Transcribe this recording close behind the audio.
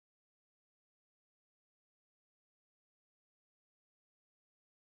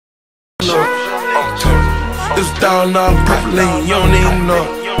$1,000 propylene, you don't even know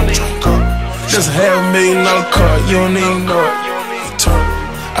it. Just a $500,000 car, you don't even know it.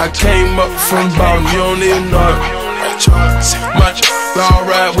 I came up from the bottom, you don't even know it. My all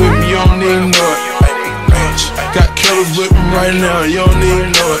ride with me, you don't even know it. Got killers with me right now, you don't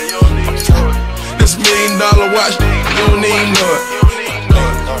even know it. This $1 million watch, you don't even know it.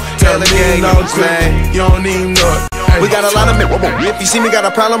 Got $1 million grip, you don't even know it. We got a lot of men. If you see me got a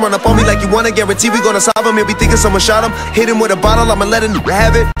problem, run up on me like you wanna. Guarantee we gonna solve him. If we thinking someone shot him, hit him with a bottle, I'ma let him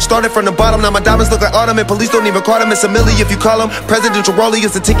have it. Started from the bottom, now my diamonds look like autumn. And police don't even call him, it's a milli if you call him. Presidential rollie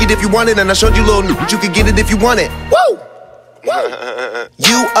is the ticket if you want it. And I showed you little but you could get it if you want it. Woo!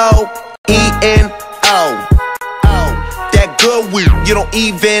 U-O-E-N-O. That good weed, you don't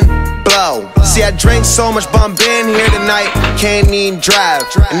even blow. See, I drank so much Bombay in here tonight, can't even drive.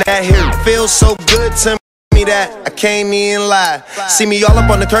 And that here feels so good to me that I can't even lie. See me all up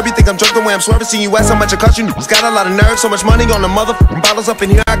on the curb, you think I'm drunk the way I'm swerving. See you ask how much it cost you, it's got a lot of nerve. So much money on the motherfucking bottles up in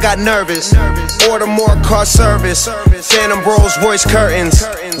here, I got nervous. Order more car service, Phantom Rolls Royce curtains,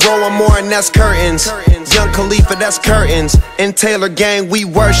 rolling more and that's curtains. Young Khalifa, that's curtains. In Taylor gang, we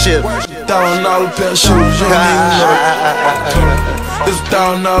worship. $1,000 pair of shoes, you don't even know it. This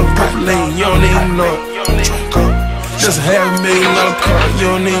 $1,000 propylene, you don't even know it. Just a $500,000 car,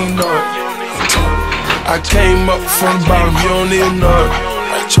 you don't even know it. I came up from the bottom, you don't even know it.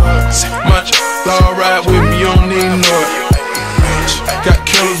 My all ride with me, you don't even know it. Got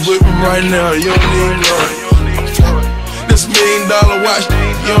killers with me right now, you don't even know it. This $1 million watch,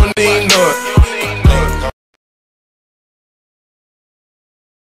 you don't even know it.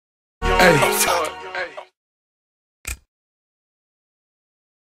 Hey.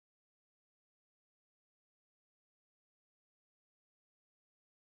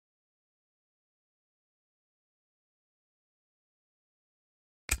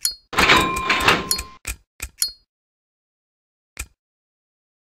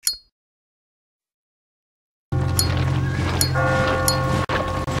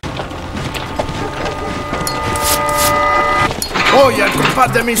 Oye, el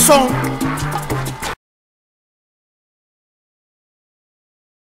compás de mi son.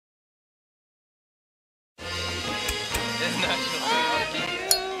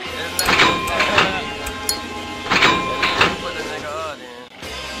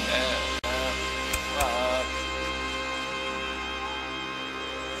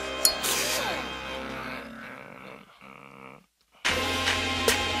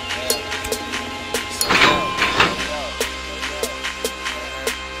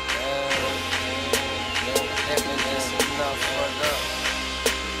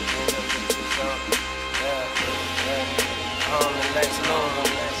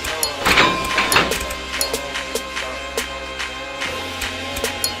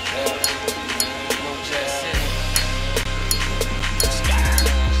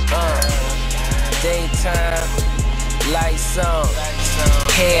 Daytime, lights on.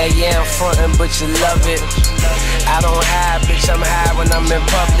 Hell yeah, I'm frontin', but you love it. I don't hide, bitch, I'm high when I'm in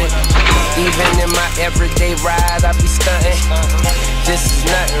public. Even in my everyday ride, I be stuntin'. This is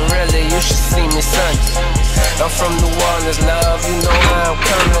nothing really, you should see me Sunday. I'm from New Orleans, love, you know how I'm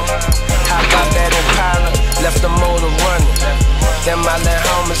coming. Hop out that Impala, left the motor running. Then my little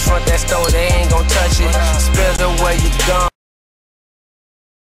homies front that store, they ain't gon' touch it. Spill the way you gone.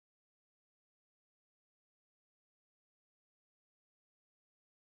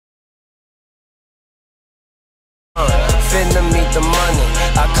 Finna meet the money.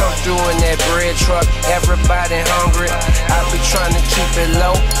 I come through in that bread truck, everybody hungry. I be trying to keep it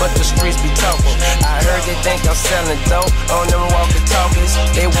low, but the streets be talking. I heard they think I'm selling dope on them walkie-talkies.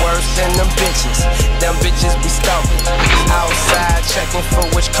 They worse than them bitches. Them bitches be stalking. Outside checking for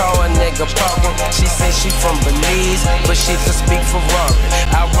which car a nigga parking. She say she from Belize, but she can speak Ferrari.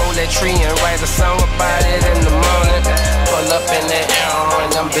 I roll that tree and write a song about it in the morning. Pull up in that arrow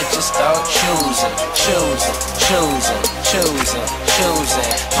and them bitches start choosing, choosing, choosing, choosing, choosing.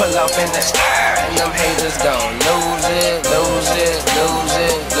 Pull off in that star and them haters gon' lose it, lose it, lose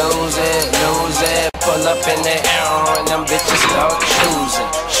it, lose it, lose it. Pull up in that arrow and them bitches start choosing,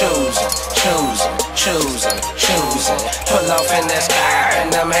 choosing, choosing, choosing, choosing. Pull off in that star and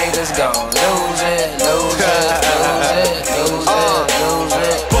them haters gon' lose it, lose it, lose it, lose it, lose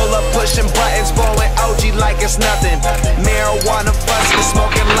it. Pull up pushing buttons, blowing OG like it's nothing. Marijuana fussing,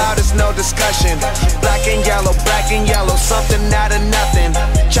 smoking loud, it's no discussion. Black and yellow, something out of nothing.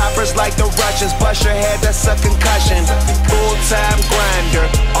 Choppers like the Russians, bust your head, that's a concussion. Full-time grinder,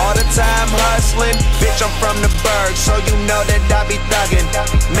 all the time hustling. Bitch, I'm from the burg, so you know that I be thuggin'.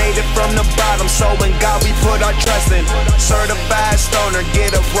 Made it from from the bottom, so in God we put our trust in. Certified stoner,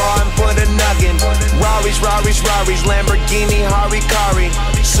 get a raw and put a nugget. Rari's, Lamborghini, Harikari.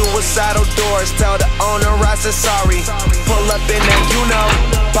 Suicidal doors, tell the owner I said sorry. Pull up in that, you know,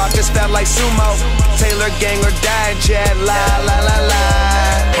 pockets fat like sumo. Taylor gang or die, jet, la la la la.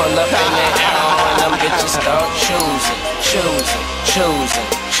 Pull up in that L and them bitches start choosing.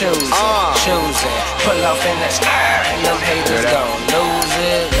 Pull off in that slrr and them haters gon' lose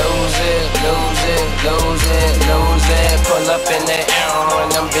it. Pull up in that L and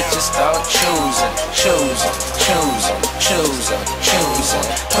them bitches start choosing.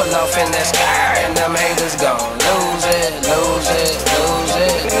 Pull off in that slrr and them haters gon' lose it.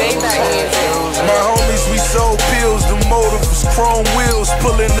 My homies, we sold pills, the motive was chrome wheels.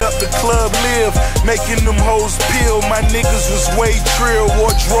 Pulling up the club live, making them hoes peel. My niggas was way trill,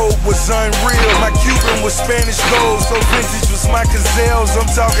 wardrobe was unreal. My Cuban was Spanish gold, so vintage was my gazelles. I'm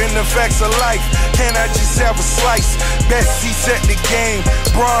talking the facts of life, can I just have a slice? Best seats at the game,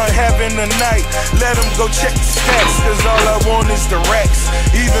 Braun having a night. Let them go check the stats, cause all I want is the racks.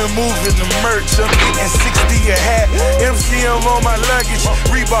 Even moving the merch, I'm getting 60 a hat. MCM on my luggage,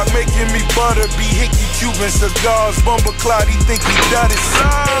 Reebok making me butter. Be hickey Cuban cigars, Bumba Cloud, he think he done it.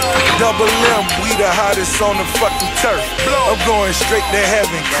 Double M, we the hottest on the fucking turf. I'm going straight to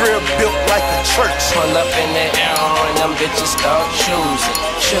heaven, crib built like a church. Pull up in that L and them bitches start choosing.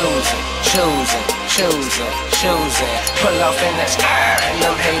 Pull off in that slrr and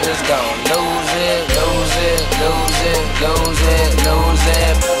them haters gon' lose it.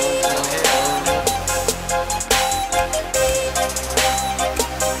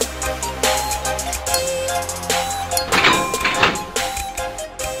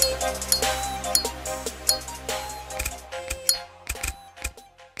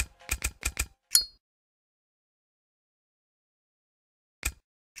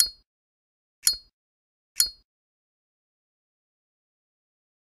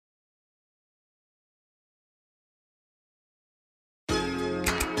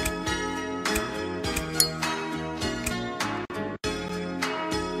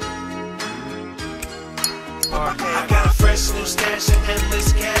 I got a fresh new stash and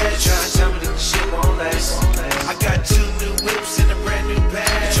endless cash. Tryna tell me that the shit won't last. I got 2 new whips and a brand new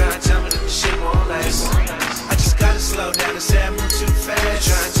bag. Tryna tell me that the shit won't last. I just gotta slow down and say I move too fast.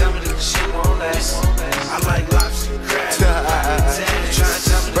 Tryna tell me that the shit won't last. I like lobster, crab, tryna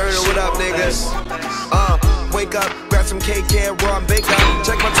tell me that Burner, what up, niggas? Wake up, grab some cake, raw and bake up.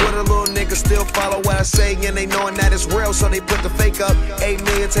 Check my Twitter, little niggas still follow what I say, and they knowing that it's real, so they put the fake up. 8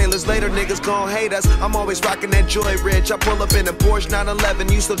 million Taylors later, niggas gon' hate us. I'm always rocking that Joy Ridge. I pull up in a Porsche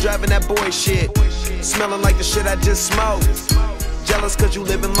 911, you still driving that boy shit. Smelling like the shit I just smoked. Jealous cause you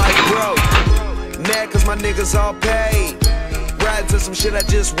living like broke. Mad cause my niggas all paid. Riding to some shit I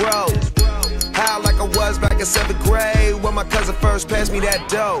just wrote. High like I was back in 7th grade when my cousin first passed me that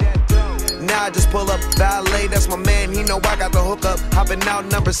dope. Now I just pull up, valet, that's my man, he know I got the hook up. Hopping out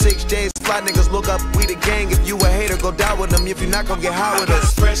number 6 J's, fly niggas look up. We the gang, if you a hater, go die with them. If you not, come get high with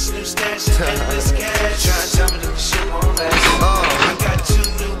us. fresh new stash and endless cash. Tryna tell me that the shit won't last. I got 2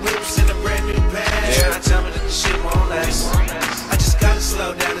 new whips and a brand new bag. Tryna tell me that the shit won't last. I just gotta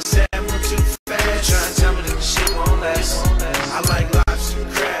slow down and say I move too fast. Tryna tell me that the shit won't last. I like lobster,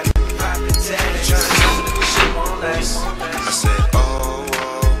 crab, poppin' tag. Tryna tell me that the shit won't last. I said,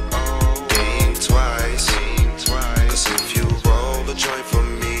 cause if you roll a joint for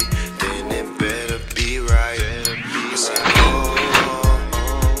me, then it better be right. I said,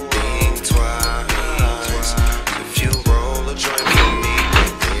 think twice. If you roll a joint for me,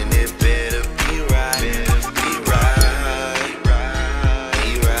 then it better be right. Be right.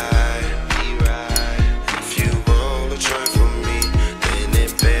 If you roll a joint for me, then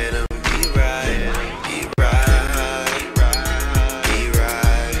it better be right. Be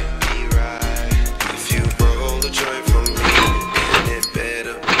right. If you roll a joint for me, then it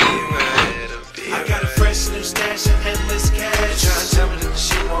better be right. I got a fresh new stash and endless cash. Tryna tell me that the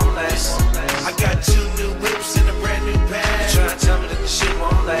shit won't last. I got 2 new whips and a brand new bag. Tryna tell me that the shit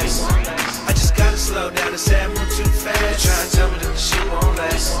won't last. I just gotta slow down and say I move too fast. Tryna tell me that the shit won't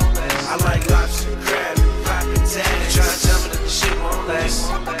last. I like lobster, crab, poppin' tag. Tryna tell me that the shit won't last.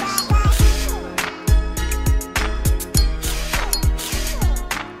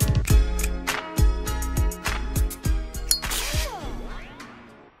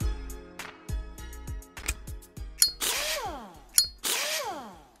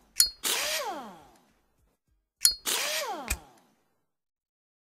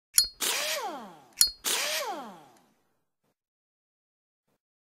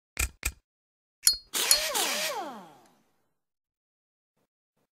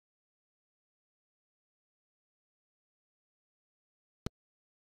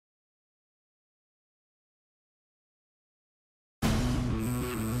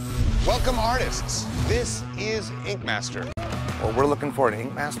 Welcome, artists. This is Ink Master. What we're looking for in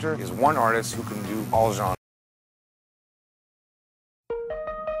Ink Master is one artist who can do all genres.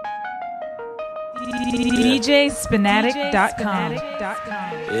 DJSpinatic.com.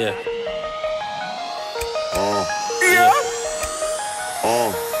 Yeah.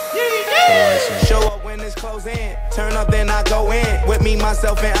 Show up when it's close in, turn up then I go in. With me,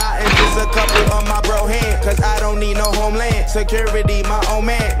 myself, and I, and just a couple of my bro hand. Cause I don't need no homeland, security my own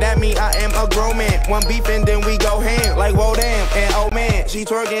man. That mean I am a grown man. One beef and then we go ham. Like whoa damn, and oh man, she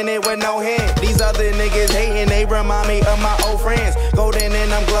twerking it with no hand. These other niggas hating, they remind me of my old friends. Golden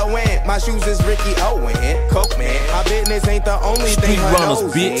and I'm glowing, my shoes is Ricky Owen, Coke man. My business ain't the only thing her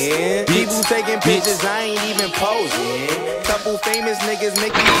nose in. People taking pictures, I ain't even posing. Couple famous niggas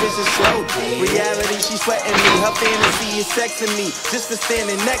make these bitches slow. Reality, she sweating me. Her fantasy is sexing me. Just for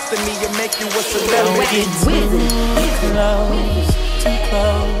standing next to me, it make you a celebrity. Too close, too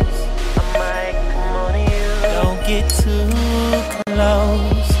close. I might come on to you. Don't get too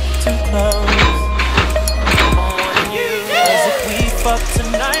close, too close. I'm on you. Cause if we fuck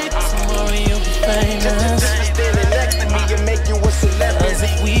tonight, tomorrow you'll be famous. Just for standing next to me, it make you a celebrity. Cause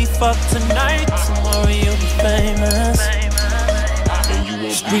if we fuck tonight, tomorrow you'll be famous.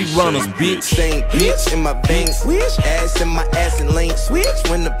 Street runners, bitch. Same bitch in my bank, switch. Ass in my ass and lane, switch.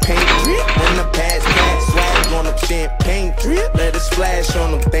 When the paint drip, when the pads swag on them champagne drip. Let it splash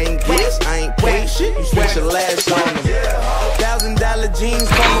on them thing, bitch. I ain't paid shit, you switch your lash on them. $1,000 jeans,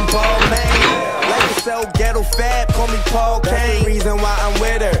 call them ball man. Like to sell ghetto fab, call me Paul Kane. That's the reason why I'm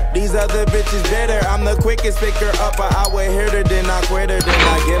with her. These other bitches bitter. I'm the quickest picker up, I would hit her, then I quit her, then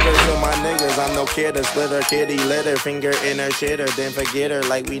I give her to my niggas. I'm no kidder, split her kitty litter, finger in her shitter, then forget her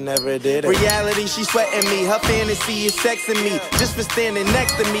like we never did it. Reality, she sweating me. Her fantasy is sexing me. Just for standing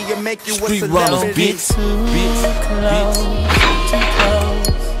next to me, it make you a Street runners, celebrity. bitch. Bitch. Too close.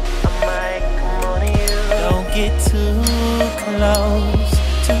 I might come on to you. Don't get too close,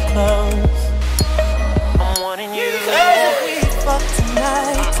 too close. I'm wanting you. Cause if we fuck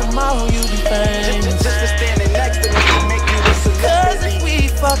tonight, tomorrow you'll be famous. Just for standing next to me, it make you a Cause celebrity. if we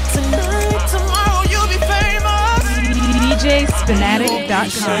fuck tonight, tomorrow you'll be famous.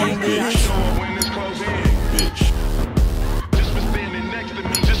 DJSpinatic.com.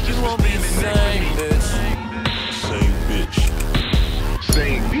 You won't be the same, bitch.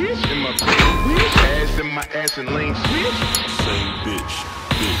 Same bitch in my bitch. Ass in my ass and lane switch. Same bitch.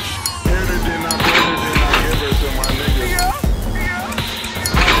 Better than I give her to my niggas.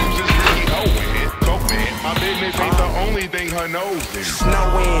 Just Ricky Owen, Coke man. My business ain't the only thing her nose in.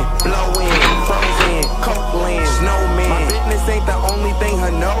 Snowing, blowing, frozen, Copeland, snowman. My business ain't the only thing her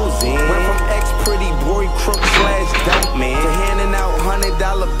nose in. Went from ex-pretty boy crook / dope man to handing out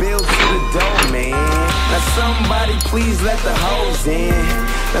 $100 bills to the dope man. Now somebody please let the hoes in.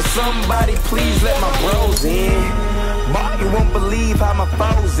 Now somebody please let my bros in. Boy, you won't believe how my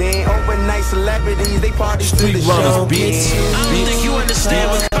foes in. Overnight celebrities, they party through the show. Bitch. I don't think you understand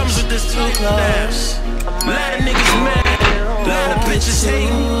what comes with this too close. A lot of niggas mad, a lot of bitches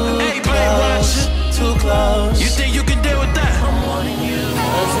hating. Everybody watching. Too close. You think you can deal with that? I'm wanting you.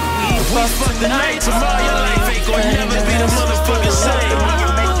 Cause if we We fuck the night, tomorrow your life ain't gonna never be the motherfucking same.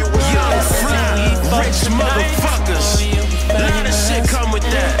 Young, fly, rich motherfuckers. A lot of shit come with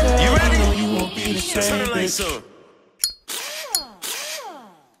that. You ready? Turn the lights on.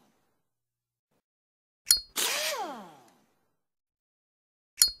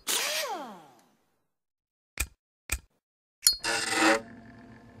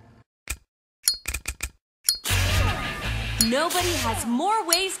 Nobody has more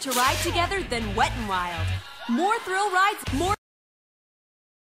ways to ride together than Wet n Wild. More thrill rides, more...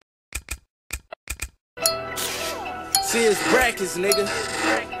 See, it's brackets, nigga.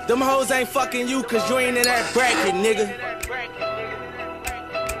 Them hoes ain't fucking you cause you ain't in that bracket, nigga.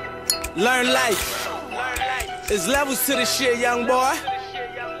 Learn life. There's levels to this shit, young boy.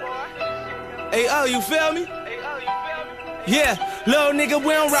 Hey, oh, you feel me? Yeah, little nigga, we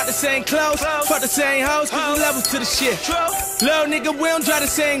don't rock the same clothes, fuck the same hoes, cause there's levels to the shit. Little nigga, we don't drive the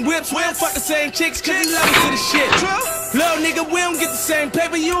same whips, we don't fuck the same chicks, cause there's levels to the shit. Little nigga, we don't get the same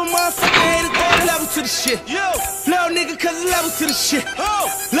paper, you a motherfucking hater, there's levels to the shit. Little nigga, cause there's levels to the shit.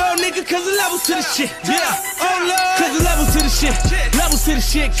 Little nigga, cause there's levels to the shit. Yeah, oh Lord, cause there's levels to the shit. Levels to the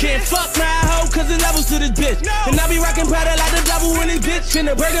shit, can't fuck my hoe, cause there's levels to this bitch. And I be rockin' powder like the devil in this bitch, in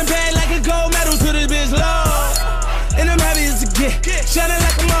the burger bag like a gold medal to this bitch, Lord. And I'm happy as a gift. Shining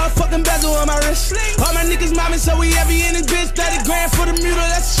like a motherfucking bezel on my wrist. All my niggas mobbing, so we heavy in this bitch. 30 grand for the mule,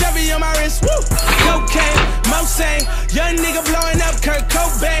 that's a Chevy on my wrist. Woo! Cocaine, Mosang. Young nigga blowing up, Kurt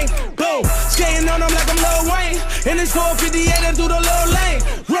Cobain. Boom! Skating on them like I'm Lil Wayne. And it's 458 and through the little lane.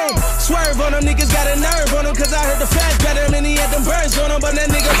 Room, got a nerve on him, cause I heard the fast got him and he had them birds on him. But that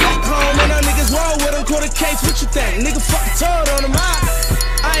nigga back home and them niggas roll with him. Quarter case, what you think? Nigga fucking told on him.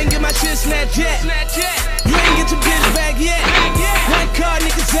 I ain't get my shit snatched yet. You ain't get your bitch back yet. One car,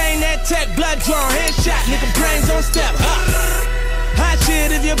 niggas ain't that tech. Blood drawn, headshot, nigga brains on step. Hot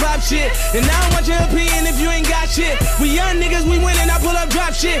shit if you pop shit. And I don't want your opinion if you ain't got shit. We young niggas, we winning, I pull up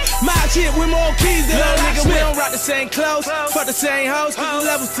drop shit. My shit with more keys than little nigga, we don't rock the same clothes. Fuck the same hoes, cause the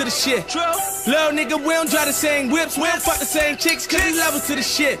levels to the shit. Little nigga, we don't drive the same whips. We don't fuck the same chicks, cause the levels to the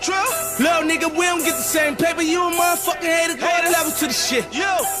shit. Little nigga, we don't get the same paper. You a motherfucking hater, cause the levels to the shit.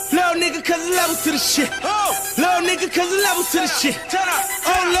 Little nigga, cause the levels to the shit. Little nigga, cause the levels to the shit.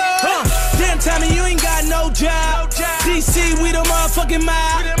 Oh Lord, damn Tommy, you ain't got no job. DC, we the motherfucking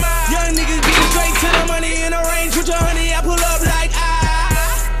mob. Young niggas getting straight to the money in the range with your honey. I pull up like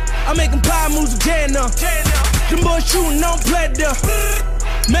I make them power moves again now. Them boys shooting, don't play them.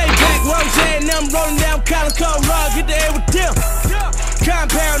 Maybach, what I'm saying, them rolling down Calico Rock, get the air with them.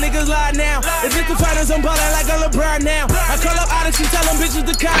 Compound niggas lie now. If it's the finals, I'm ballin' like a LeBron now. I call up Odyssey, tell them bitches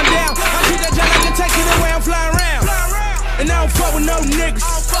to calm down. I treat that job like a taxi the way I'm flying around. And I don't fuck with no niggas.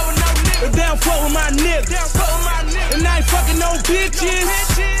 If they don't fuck with my niggas. And I ain't fucking no bitches.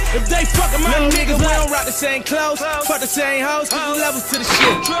 If they fucking my niggas, we don't rock the same clothes. Fuck the same hoes, cause the levels to the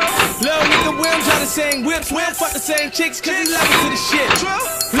shit. Little nigga, we don't drive the same whips. We don't fuck the same chicks, cause the levels to the shit.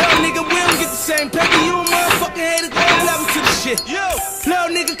 Little nigga, we don't get the same paper. You a motherfucking hater, cause the levels to the shit. Little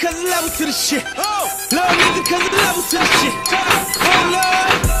nigga, cause the levels to the shit. Little nigga, cause the levels to the shit. Oh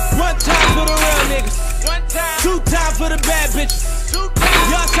Lord, one time for the real niggas. Two times for the bad bitches.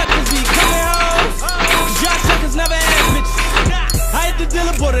 Y'all suckers be coming home, cause y'all suckers never had bitches. I hit the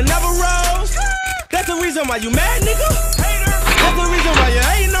dealer, but it never rose. That's the reason why you mad, nigga. That's the reason why you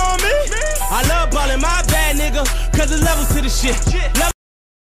hating on me. I love ballin' my bad, nigga, cause it levels to the shit.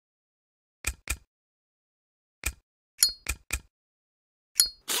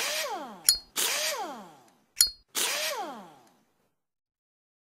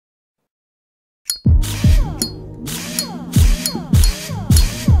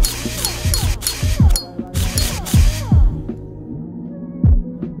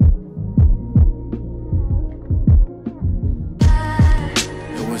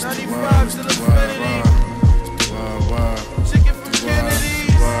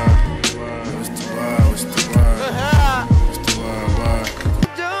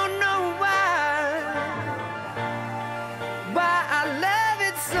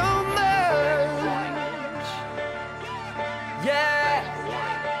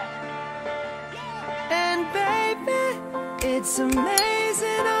 It's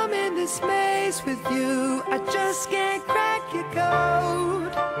amazing I'm in this maze with you. I just can't crack your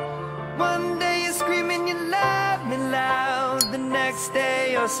code. One day you're screaming you love me loud, the next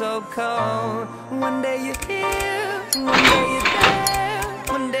day you're so cold. One day you're here, one day you're there,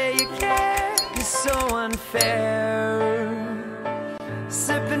 one day you care. You're so unfair.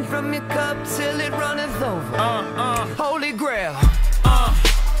 Sipping from your cup till it runneth over. Holy grail.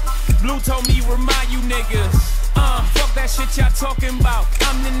 Blue told me remind you niggas. Fuck that shit y'all talking about.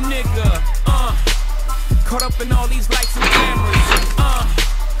 I'm the nigga. Caught up in all these lights and cameras.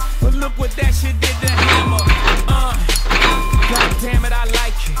 But look what that shit did to Hammer. God damn it, I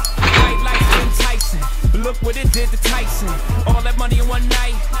like it. White lights enticing. But look what it did to Tyson. All that money in one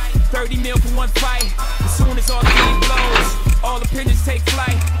night. 30 mil for one fight. As soon as all the money blows, all opinions take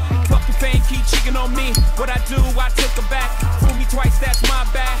flight. Fuck the fame, keep cheating on me. What I do, I take her back. Fool me twice, that's my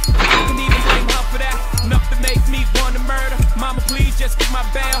bad. I can even blame her for that. Enough to make me want to murder. Mama, please just get my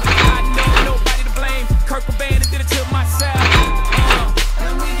bail. I know nobody to blame. Kurt Cobain did it to myself.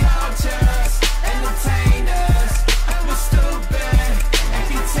 And we all just entertainers. I feel stupid and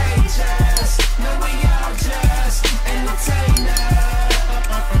contagious. No, we all just entertainers.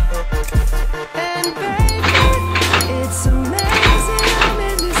 And baby, it's amazing I'm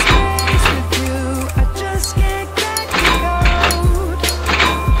in this space with you. I just can't crack the code.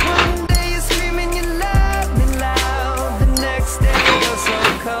 One day you're screaming you love me loud, the next day you're so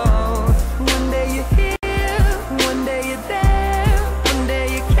cold. One day you're here, one day you're there, one day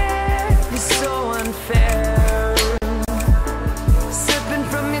you care. You're so unfair. Sipping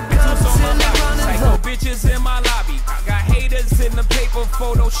from your cup till it runneth Psycho over. bitches in my lobby. I got haters in the paper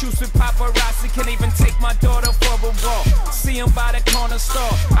photo shoots with paparazzi. Can't even take my daughter for a walk. See him by the corner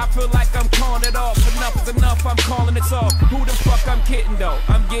store. I feel like I'm calling it off. Enough is enough, I'm calling it off. Who the fuck I'm kidding though?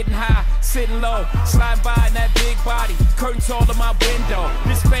 I'm getting high, sitting low, slide by in that big body. Curtains all in my window.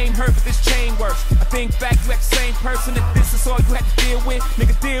 This fame hurt, but this chain works. I think back, you act the same person. If this is all you had to deal with,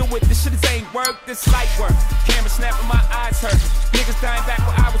 nigga, deal with this shit. This ain't work, this light work. Camera snapping, my eyes hurt. Niggas dying back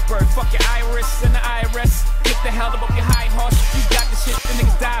where I was birthed. Fuck your iris and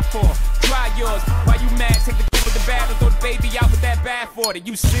 40,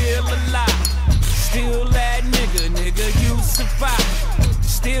 you still alive. Still that nigga, you survive.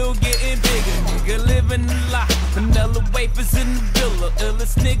 Still getting bigger, nigga, living a lot. Vanilla wafers in the villa,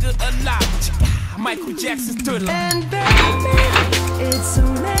 illest nigga alive. Michael Jackson's Thriller. And baby, it's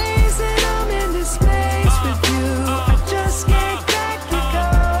amazing I'm in this space with you. I just can't crack your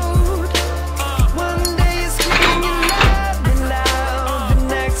code. One day you're screaming you love me loud, the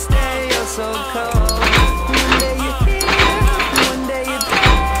next day you're so cold. One day you're here, one day you're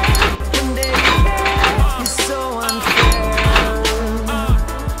there, one day you care. You're so unfair.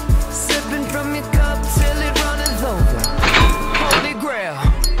 Sipping from your cup till it runneth over. Holy grail.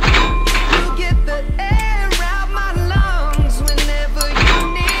 You get the air out my lungs whenever you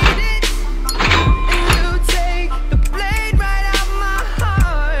need it. And you take the blade right out my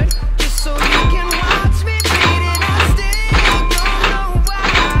heart just so you can watch me bleed it. I still don't know why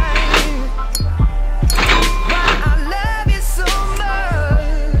I love you so much.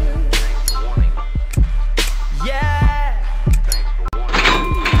 Yeah.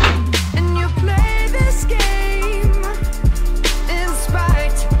 And you play this game in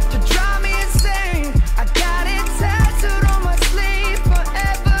spite to drive me insane. I got it tattooed on my sleeve,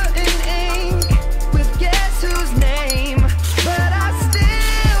 forever in ink, with guess whose name. But I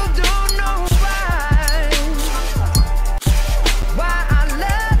still don't know why I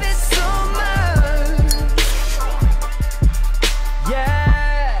love it so much.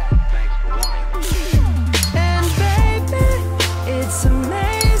 Yeah. And baby, it's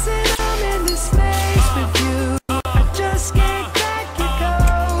amazing I'm in this space with you. I just can't crack your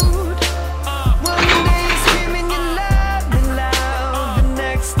code. One day you're screaming you love me loud, the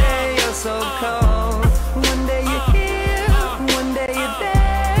next day you're so cold. One day you're here, one day you're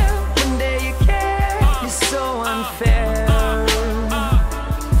there, one day you care. You're so unfair.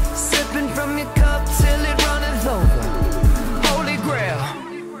 Sipping from your cup till it runneth over. Holy grail.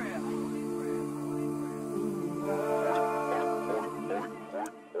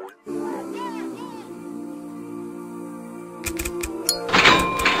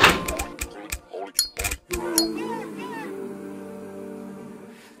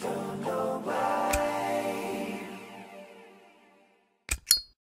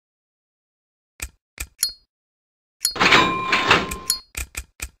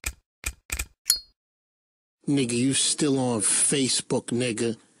 Nigga, you still on Facebook,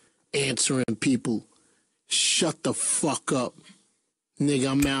 nigga, answering people. Shut the fuck up. Nigga,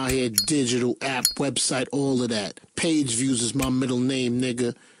 I'm out here, digital, app, website, all of that. Page views is my middle name,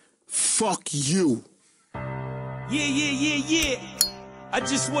 nigga. Fuck you. Yeah. I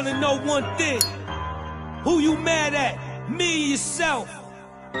just wanna know one thing. Who you mad at? Me or yourself?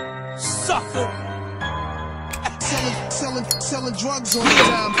 Sucker. Selling drugs on the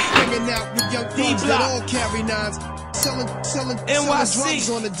dime, hanging out with young thugs that all carry nines. Selling drugs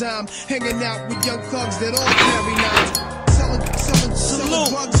on the dime, hanging out with young thugs that all carry nines. Selling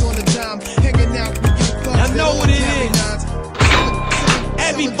drugs on the dime, hanging out with young thugs that all carry nines.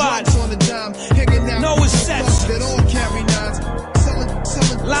 Everybody on the dime, hanging out no with exception. thugs that all carry nines.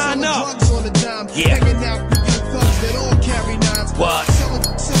 Line up. Drugs on the dime, hanging out with young thugs that all carry nines. What?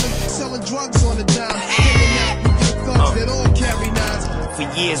 Selling drugs on the dime, hanging out with young thugs that all carry nines. For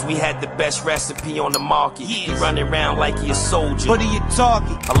years we had the best recipe on the market. You running around like you're a soldier. What are you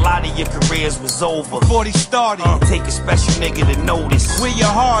talking? A lot of your careers was over before they started. Take a special nigga to notice. Where your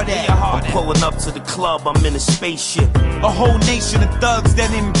heart at? I'm pulling up to the club, I'm in a spaceship. A whole nation of thugs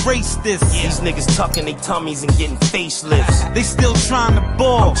that embrace this. These niggas tucking their tummies and getting facelifts. They still trying to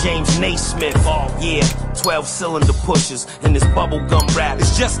ball. I'm James Naismith. Yeah, 12-cylinder pushers in this bubblegum rap.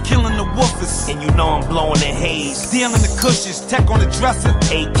 It's just killing the woofers. And you know I'm blowing the haze. Stealing the cushions, tech on the dresser.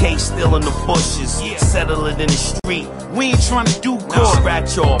 AK still in the bushes. Settle it in the street. We ain't trying to do court.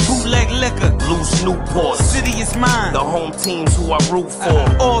 Scratch off. Bootleg liquor. Loose Newport. City is mine. The home teams who I root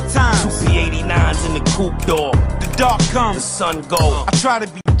for. All times. 2 P89s in the coupe door. The dark comes. The sun go. I try to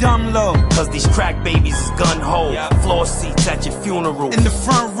be dumb low. Cause these crack babies is gun-ho. Floor seats at your funeral. In the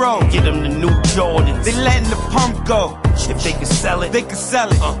front row. Get them the new Jordans. They letting the pump go. If they can sell it, they can sell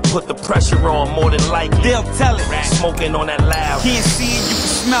it. Put the pressure on, more than likely they'll tell it. Smoking on that loud. Can't see it, you can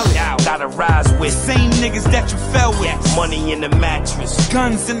smell it. Gotta rise with same niggas that you fell with. Money in the mattress,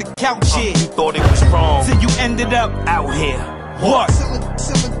 guns in the couch here. You thought it was wrong till you ended up out here. What?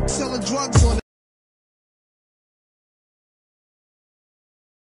 Selling drugs on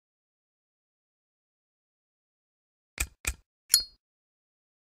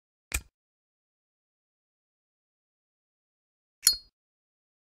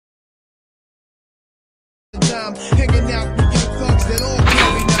dime, hanging out with young thugs that all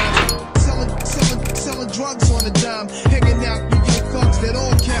carry nines. Selling drugs on the dime, hanging out with young thugs that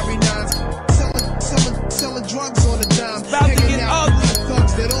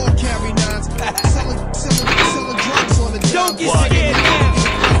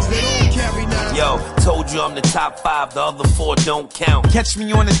Yo, told you I'm the top 5, the other 4 don't count. Catch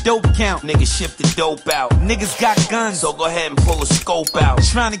me on the dope count. Niggas shift the dope out. Niggas got guns, So go ahead and pull a scope out.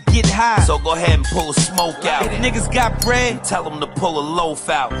 trying to get high. So go ahead and pull a smoke out. If niggas got bread, Tell them to pull a loaf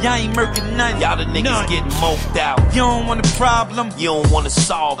out. y'all ain't murking none. Y'all the niggas None. getting moped out. You don't want a problem. You don't wanna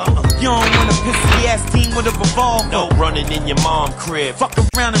solve them. You don't want a pissy ass team with a revolver. No running in your mom crib. Fuck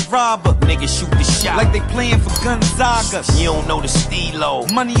around and rob her. Niggas shoot the shot. Like they playing for Gonzaga. You don't know the stilo.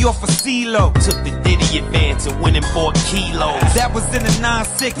 Money off a CeeLo. Took the Diddy advance and went and bought kilos. That was in the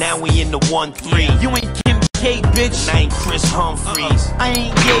 9-6. Now we in the 1-3. You ain't Kim K, bitch. And I ain't Chris Humphreys. I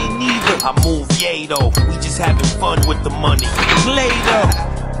ain't gay neither. I move yay though. We just having fun with the money. Play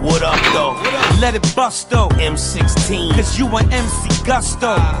though. What up though? Let it bust though. M16. Cause you an MC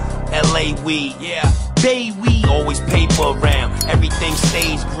Gusto. LA weed. Yeah. Bay weed. Always paper around. Everything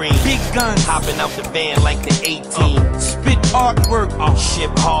stage green. Big guns. Hopping out the van like the 18. Spit artwork.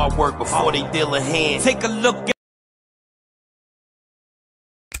 Ship hard work before they deal a hand. Take a look at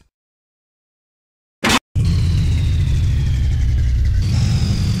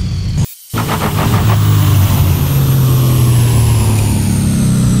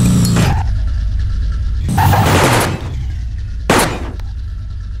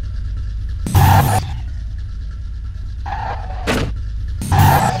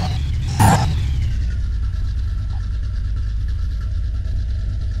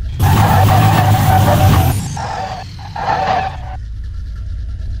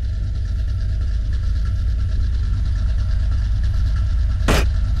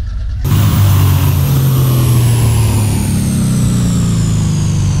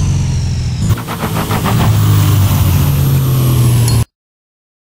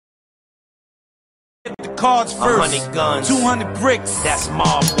cards first. 100 guns. 200 bricks. That's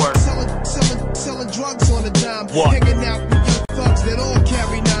mob work. Selling drugs on a dime. What? Hanging out with young thugs that all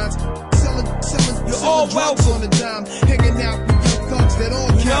carry nines. Selling drugs on a dime. Hanging out with young thugs that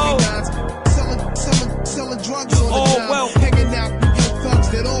all carry nines. Selling drugs on a dime. Hanging out with young thugs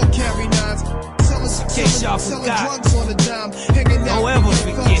that all carry nines. Selling drugs on a dime. Hanging out with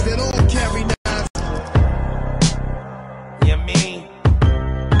young